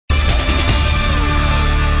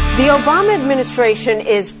The Obama administration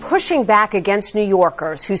is pushing back against New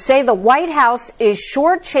Yorkers who say the White House is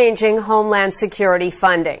shortchanging Homeland Security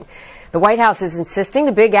funding. The White House is insisting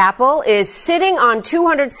the Big Apple is sitting on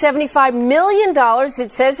 $275 million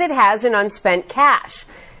it says it has in unspent cash.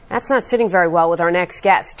 That's not sitting very well with our next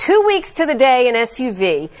guest. 2 weeks to the day, an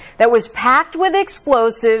SUV that was packed with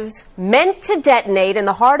explosives meant to detonate in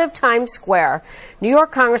the heart of Times Square. New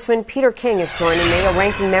York Congressman Peter King is joining me, a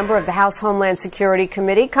ranking member of the House Homeland Security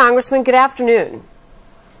Committee. Congressman, good afternoon.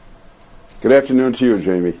 Good afternoon to you,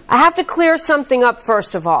 Jamie. I have to clear something up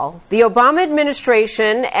first of all. The Obama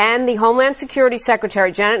administration and the Homeland Security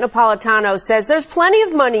Secretary, Janet Napolitano, says there's plenty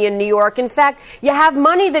of money in New York. In fact, you have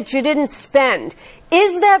money that you didn't spend.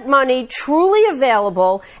 Is that money truly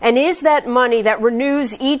available, and is that money that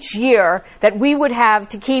renews each year that we would have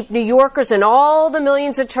to keep New Yorkers and all the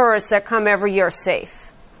millions of tourists that come every year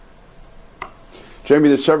safe? Jamie,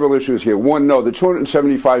 there's several issues here. One, no, the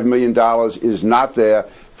 $275 million is not there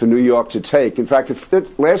for New York to take. In fact,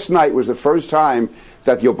 last night was the first time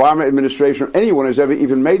that the Obama administration or anyone has ever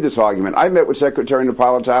even made this argument. I met with Secretary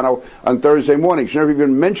Napolitano on Thursday morning. She never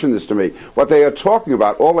even mentioned this to me. What they are talking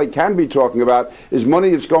about, all they can be talking about, is money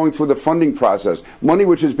that's going through the funding process, money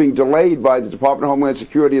which is being delayed by the Department of Homeland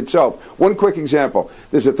Security itself. One quick example.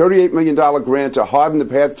 There's a $38 million grant to harden the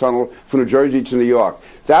path tunnel from New Jersey to New York.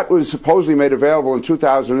 That was supposedly made available in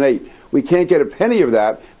 2008. We can't get a penny of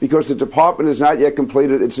that because the department has not yet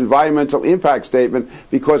completed its environmental impact statement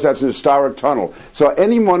because that's an historic tunnel. So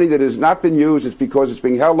any money that has not been used, it's because it's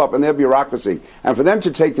being held up in their bureaucracy. And for them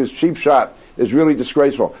to take this cheap shot is really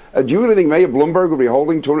disgraceful. Do you really think Mayor Bloomberg will be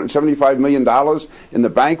holding $275 million in the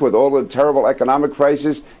bank with all the terrible economic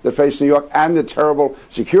crises that face New York and the terrible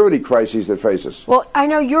security crises that face us? Well, I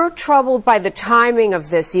know you're troubled by the timing of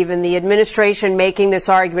this, even the administration making this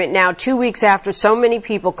argument now 2 weeks after so many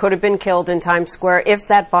people could have been killed in Times Square if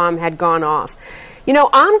that bomb had gone off. You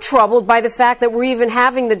know, I'm troubled by the fact that we're even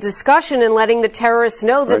having the discussion and letting the terrorists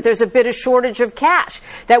know that there's a bit of shortage of cash,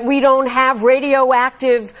 that we don't have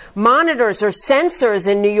radioactive monitors or sensors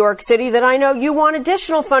in New York City that I know you want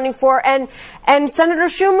additional funding for, and Senator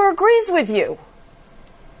Schumer agrees with you.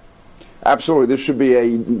 Absolutely. This should be a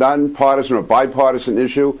nonpartisan or bipartisan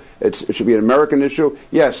issue. It should be an American issue.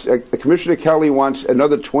 Yes, Commissioner Kelly wants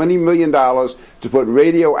another $20 million to put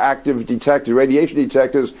radiation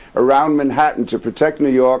detectors around Manhattan to protect New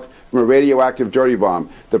York from a radioactive dirty bomb.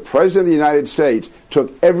 The President of the United States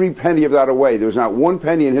took every penny of that away. There was not one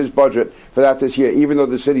penny in his budget for that this year, even though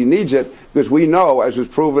the city needs it, because we know, as was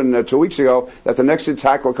proven 2 weeks ago, that the next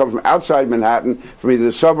attack will come from outside Manhattan, from either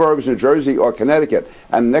the suburbs, New Jersey, or Connecticut.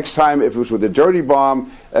 And next time, if it was with a dirty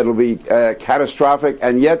bomb, it'll be catastrophic.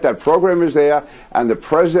 And yet that program is there, and the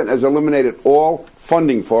President has eliminated all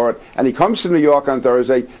funding for it. And he comes to New York on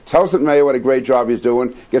Thursday, tells the mayor what a great job he's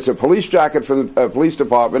doing, gets a police jacket from the police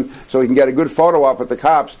department so he can get a good photo op with the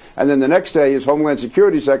cops. And then the next day, his Homeland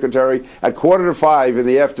Security Secretary, at 4:45 in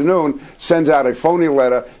the afternoon, sends out a phony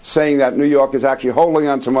letter saying that New York is actually holding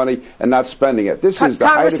on to money and not spending it. This is the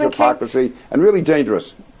height of hypocrisy and really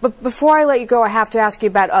dangerous. But before I let you go, I have to ask you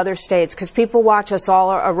about other states, because people watch us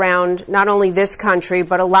all around, not only this country,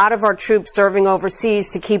 but a lot of our troops serving overseas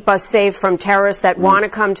to keep us safe from terrorists that want to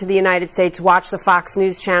come to the United States, watch the Fox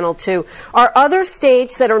News channel too. Are other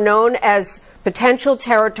states that are known as potential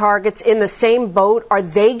terror targets in the same boat? Are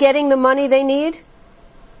they getting the money they need?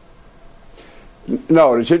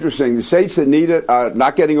 No, it's interesting. The states that need it are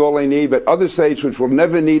not getting all they need, but other states which will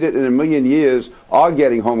never need it in a million years are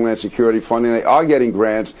getting Homeland Security funding. They are getting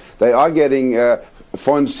grants. They are getting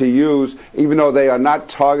funds to use, even though they are not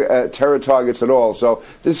terror targets at all. So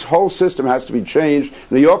this whole system has to be changed.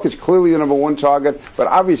 New York is clearly the number one target, but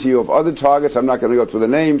obviously you have other targets. I'm not going to go through the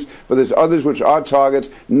names, but there's others which are targets.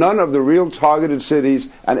 None of the real targeted cities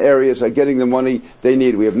and areas are getting the money they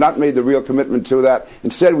need. We have not made the real commitment to that.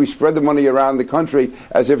 Instead, we spread the money around the country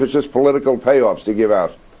as if it's just political payoffs to give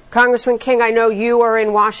out. Congressman King, I know you are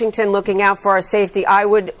in Washington looking out for our safety. I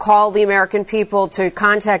would call the American people to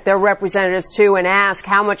contact their representatives, too, and ask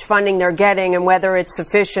how much funding they're getting and whether it's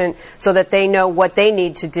sufficient so that they know what they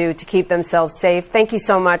need to do to keep themselves safe. Thank you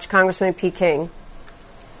so much, Congressman P. King.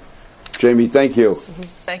 Jamie, thank you.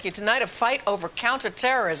 Thank you. Tonight, a fight over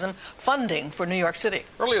counterterrorism funding for New York City.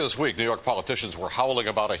 Earlier this week, New York politicians were howling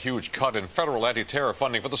about a huge cut in federal anti-terror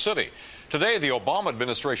funding for the city. Today, the Obama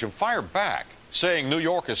administration fired back, saying New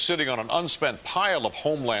York is sitting on an unspent pile of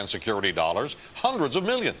Homeland Security dollars, hundreds of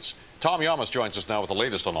millions. Tom Yamas joins us now with the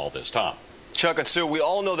latest on all this. Tom. Chuck and Sue, we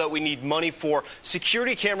all know that we need money for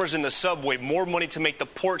security cameras in the subway, more money to make the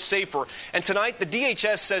port safer. And tonight, the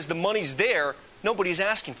DHS says the money's there. Nobody's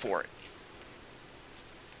asking for it.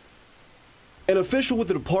 An official with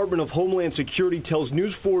the Department of Homeland Security tells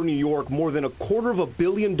News 4 New York more than $250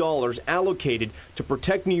 million allocated to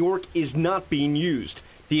protect New York is not being used.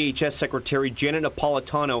 DHS Secretary Janet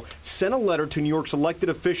Napolitano sent a letter to New York's elected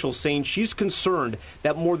officials saying she's concerned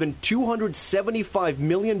that more than $275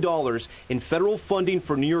 million in federal funding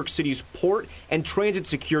for New York City's port and transit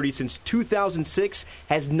security since 2006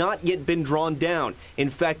 has not yet been drawn down. In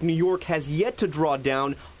fact, New York has yet to draw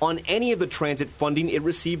down on any of the transit funding it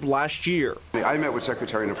received last year. I met with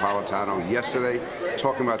Secretary Napolitano yesterday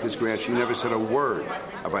talking about this grant. She never said a word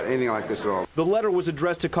about anything like this at all. The letter was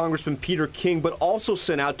addressed to Congressman Peter King, but also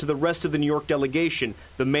sent out to the rest of the New York delegation,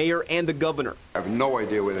 the mayor and the governor. I have no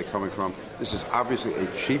idea where they're coming from. This is obviously a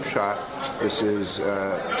cheap shot. This is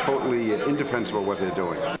totally indefensible what they're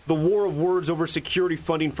doing. The war of words over security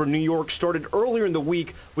funding for New York started earlier in the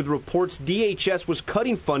week with reports DHS was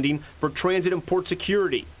cutting funding for transit and port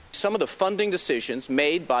security. Some of the funding decisions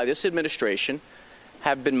made by this administration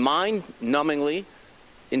have been mind-numbingly,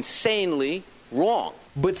 insanely wrong.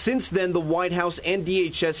 But since then, the White House and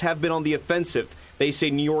DHS have been on the offensive. They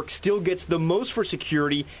say New York still gets the most for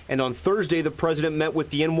security, and on Thursday, the president met with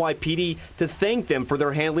the NYPD to thank them for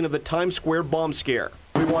their handling of the Times Square bomb scare.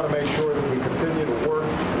 We want to make sure that we continue to work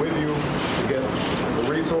with you to get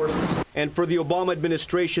the resources. And for the Obama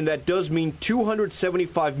administration, that does mean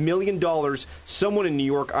 $275 million someone in New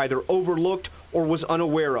York either overlooked or was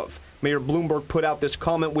unaware of. Mayor Bloomberg put out this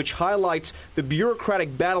comment which highlights the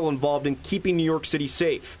bureaucratic battle involved in keeping New York City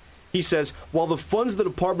safe. He says, while the funds the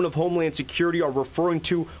Department of Homeland Security are referring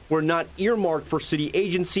to were not earmarked for city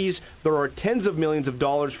agencies, there are tens of millions of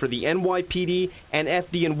dollars for the NYPD and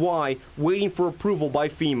FDNY waiting for approval by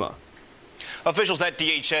FEMA. Officials at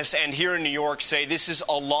DHS and here in New York say this is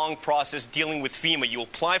a long process dealing with FEMA. You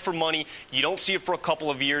apply for money, you don't see it for a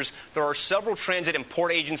couple of years. There are several transit and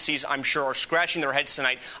port agencies, I'm sure, are scratching their heads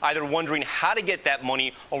tonight, either wondering how to get that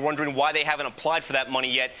money or wondering why they haven't applied for that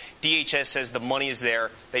money yet. DHS says the money is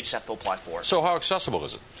there, they just have to apply for it. So how accessible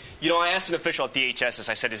is it? You know, I asked an official at DHS, as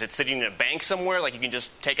I said, is it sitting in a bank somewhere, like you can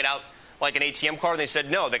just take it out like an ATM card? And they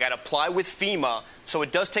said no, they got to apply with FEMA, so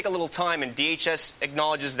it does take a little time, and DHS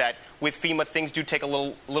acknowledges that with FEMA things do take a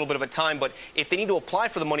little bit of a time, but if they need to apply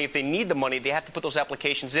for the money, if they need the money, they have to put those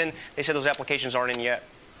applications in. They said those applications aren't in yet.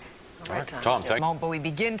 All right, Tom, thank you. But we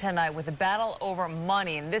begin tonight with a battle over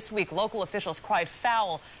money, and this week local officials cried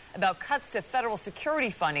foul about cuts to federal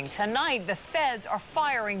security funding. Tonight, the feds are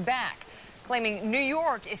firing back, claiming New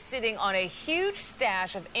York is sitting on a huge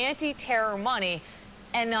stash of anti-terror money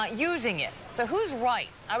and not using it. So who's right?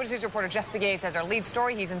 Eyewitness News reporter Jeff Begay has our lead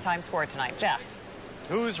story. He's in Times Square tonight. Jeff.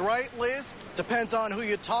 Who's right, Liz? Depends on who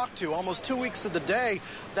you talk to. Almost 2 weeks to the day,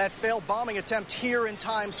 that failed bombing attempt here in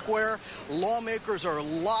Times Square. Lawmakers are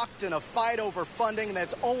locked in a fight over funding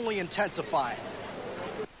that's only intensifying.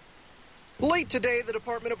 Late today, the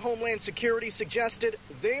Department of Homeland Security suggested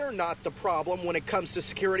they're not the problem when it comes to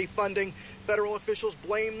security funding. Federal officials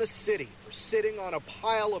blame the city for sitting on a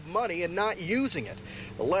pile of money and not using it.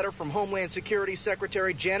 The letter from Homeland Security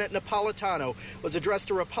Secretary Janet Napolitano was addressed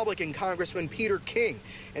to Republican Congressman Peter King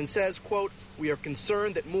and says, quote, "We are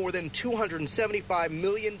concerned that more than $275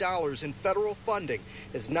 million in federal funding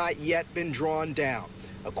has not yet been drawn down."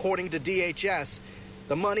 According to DHS,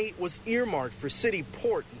 the money was earmarked for city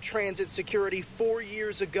port and transit security 4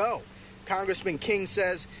 years ago. Congressman King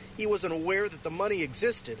says he wasn't aware that the money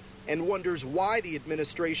existed and wonders why the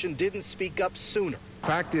administration didn't speak up sooner.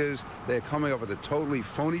 Fact is, they're coming up with a totally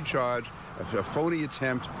phony charge, a phony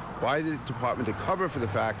attempt by the department to cover for the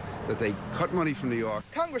fact that they cut money from New York.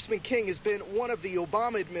 Congressman King has been one of the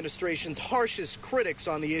Obama administration's harshest critics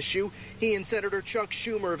on the issue. He and Senator Chuck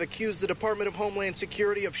Schumer have accused the Department of Homeland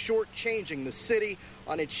Security of shortchanging the city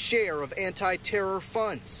on its share of anti-terror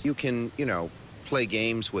funds. You can, play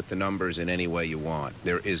games with the numbers in any way you want.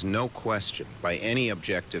 There is no question by any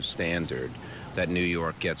objective standard that New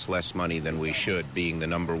York gets less money than we should, being the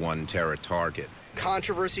 #1 terror target.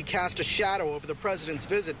 Controversy cast a shadow over the president's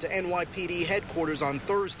visit to NYPD headquarters on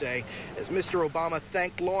Thursday as Mr. Obama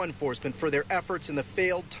thanked law enforcement for their efforts in the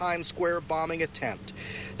failed Times Square bombing attempt.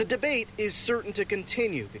 The debate is certain to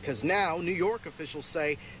continue because now New York officials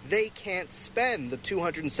say they can't spend the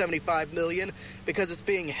 $275 million because it's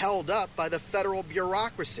being held up by the federal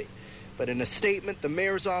bureaucracy. But in a statement, the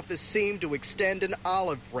mayor's office seemed to extend an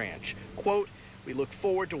olive branch. Quote, "We look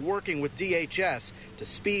forward to working with DHS to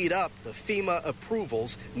speed up the FEMA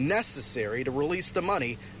approvals necessary to release the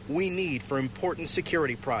money we need for important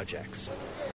security projects."